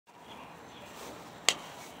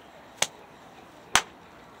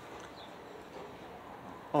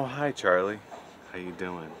Oh, hi Charlie. How you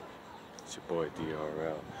doing? It's your boy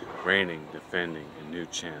DRL. Reigning, defending, and new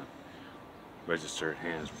champ. Registered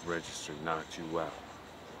hands, registered, knocked you out.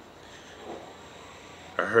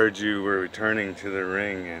 I heard you were returning to the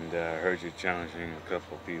ring, and I heard you challenging a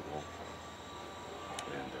couple people.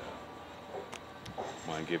 And I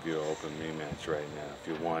want to give you an open rematch right now. If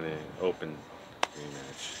you want an open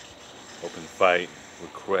rematch, open fight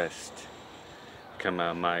request, come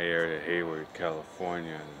out my area, Hayward,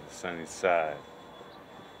 California, on the sunny side,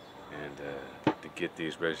 and to get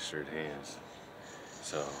these registered hands.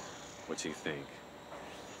 So, what you think?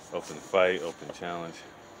 Open fight, open challenge,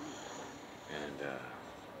 and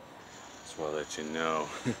just want to let you know,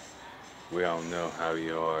 we all know how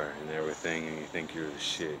you are and everything, and you think you're the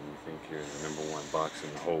shit, and you think you're the #1 boxer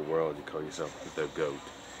in the whole world. You call yourself the GOAT. You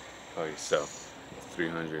call yourself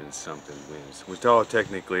 300 and something wins. Which all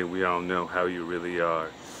technically, we all know how you really are,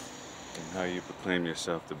 and how you proclaim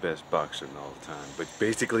yourself the best boxer in all the time. But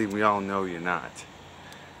basically, we all know you're not.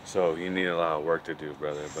 So you need a lot of work to do,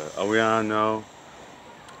 brother. But we all know,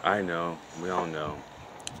 I know, we all know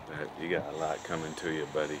that you got a lot coming to you,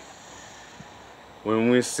 buddy. When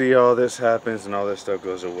we see all this happens and all this stuff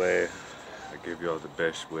goes away, I give you all the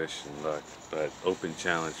best wish and luck. But open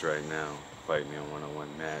challenge right now, fight me in a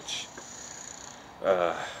one-on-one match. You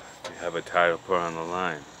have a title put on the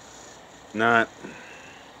line. If not,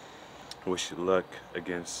 I wish you luck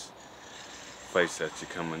against fights that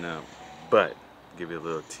you're coming up. But give you a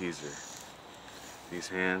little teaser. These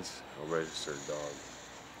hands are registered, dog.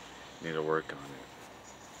 Need to work on it.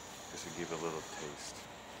 Just to give you a little taste.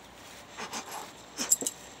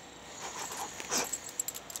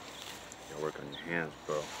 You gotta work on your hands,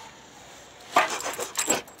 bro.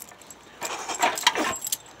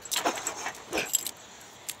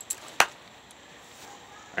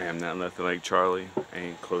 I am not nothing like Charlie. I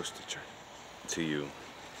ain't close to you.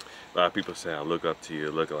 A lot of people say I look up to you,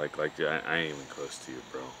 look like you. I ain't even close to you,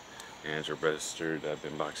 bro. My hands are registered. I've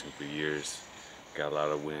been boxing for years. Got a lot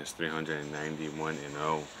of wins,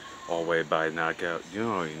 391-0, all the way by knockout. You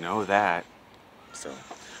already know that. So,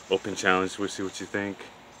 open challenge. We'll see what you think.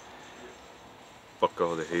 Fuck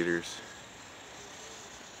all the haters.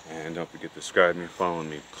 And don't forget to subscribe me, follow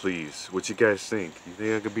me, please. What you guys think? You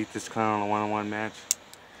think I could beat this clown in a one-on-one match?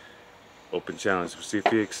 Open challenge. We'll see if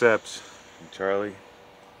he accepts. And Charlie,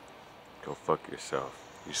 go fuck yourself.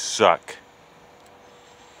 You suck.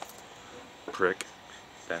 Prick.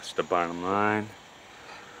 That's the bottom line.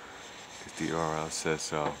 Because DRL says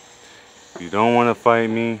so. If you don't want to fight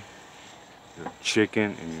me, you're a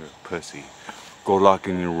chicken and you're a pussy. Go lock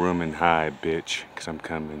in your room and hide, bitch. Because I'm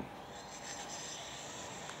coming.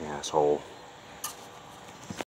 Asshole.